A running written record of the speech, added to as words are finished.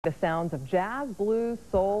The sounds of jazz, blues,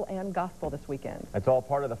 soul, and gospel this weekend. It's all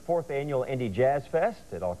part of the 4th annual Indy Jazz Fest.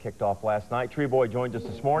 It all kicked off last night. Tree Boy joined us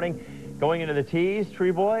this morning. Going into the tees, Tree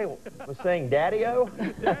Boy was saying daddy-o.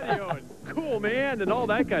 Daddy-o and cool, man, and all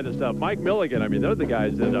that kind of stuff. Mike Milligan, I mean, they're the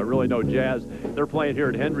guys that really know jazz. They're playing here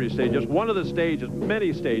at Henry's stage, just one of the stages,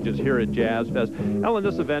 many stages here at Jazz Fest. Ellen,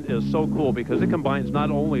 this event is so cool because it combines not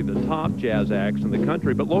only the top jazz acts in the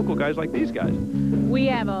country, but local guys like these guys. We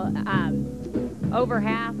have over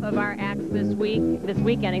half of our acts this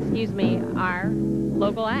weekend, are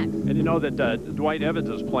local acts. And you know that Dwight Evans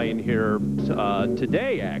is playing here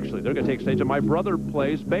today, actually. They're going to take stage, and my brother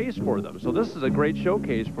plays bass for them. So this is a great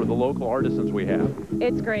showcase for the local artisans we have.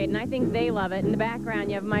 It's great, and I think they love it. In the background,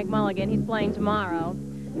 you have Mike Milligan. He's playing tomorrow.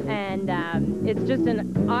 And it's just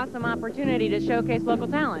an awesome opportunity to showcase local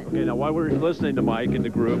talent. Okay, now while we're listening to Mike and the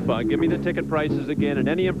group, give me the ticket prices again and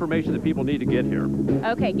any information that people need to get here.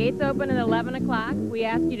 Okay, gates open at 11 o'clock. We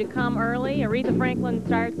ask you to come early. Aretha Franklin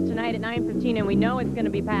starts tonight at 9:15, and we know it's going to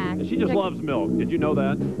be packed. And she just loves milk. Did you know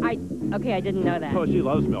that? Okay, I didn't know that. Oh, she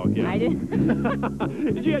loves milk, yeah. I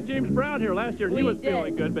didn't. Did you have James Brown here last year? He was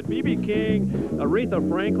feeling good, but B.B. King, Aretha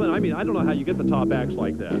Franklin, I mean, I don't know how you get the top acts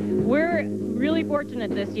like that. We're really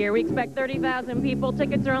fortunate this year. We expect 30,000 people.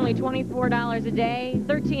 Tickets are only $24 a day.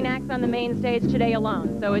 13 acts on the main stage today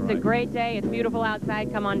alone. So it's a great day. It's beautiful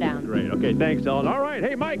outside. Come on down. Great. Okay, thanks, Ellen. All right.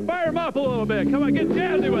 Hey, Mike, fire him up a little bit. Come on, get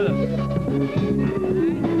jazzy with us.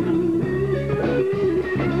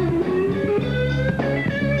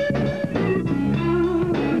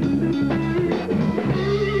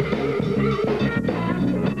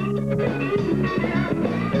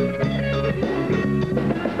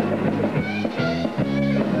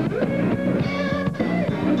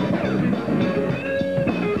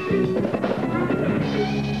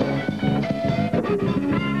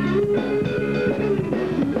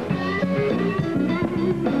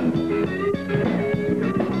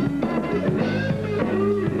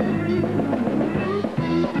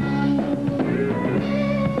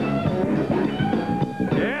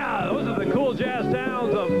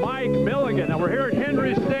 Now we're here at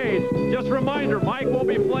Henry's stage. Just a reminder, Mike won't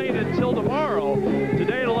be playing until tomorrow.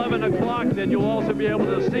 Today at 11 o'clock, then you'll also be able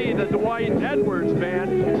to see the Dwight Edwards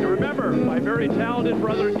Band. And remember, my very talented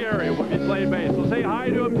brother Gary will be playing bass. So say hi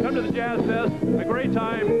to him, come to the Jazz Fest, a great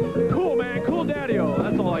time. Cool, man, cool daddy-o.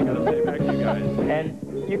 That's all I got to say back to you guys. And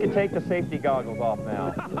you can take the safety goggles off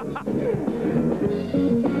now. All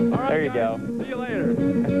right, there you guys, go. see you later.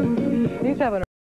 He's having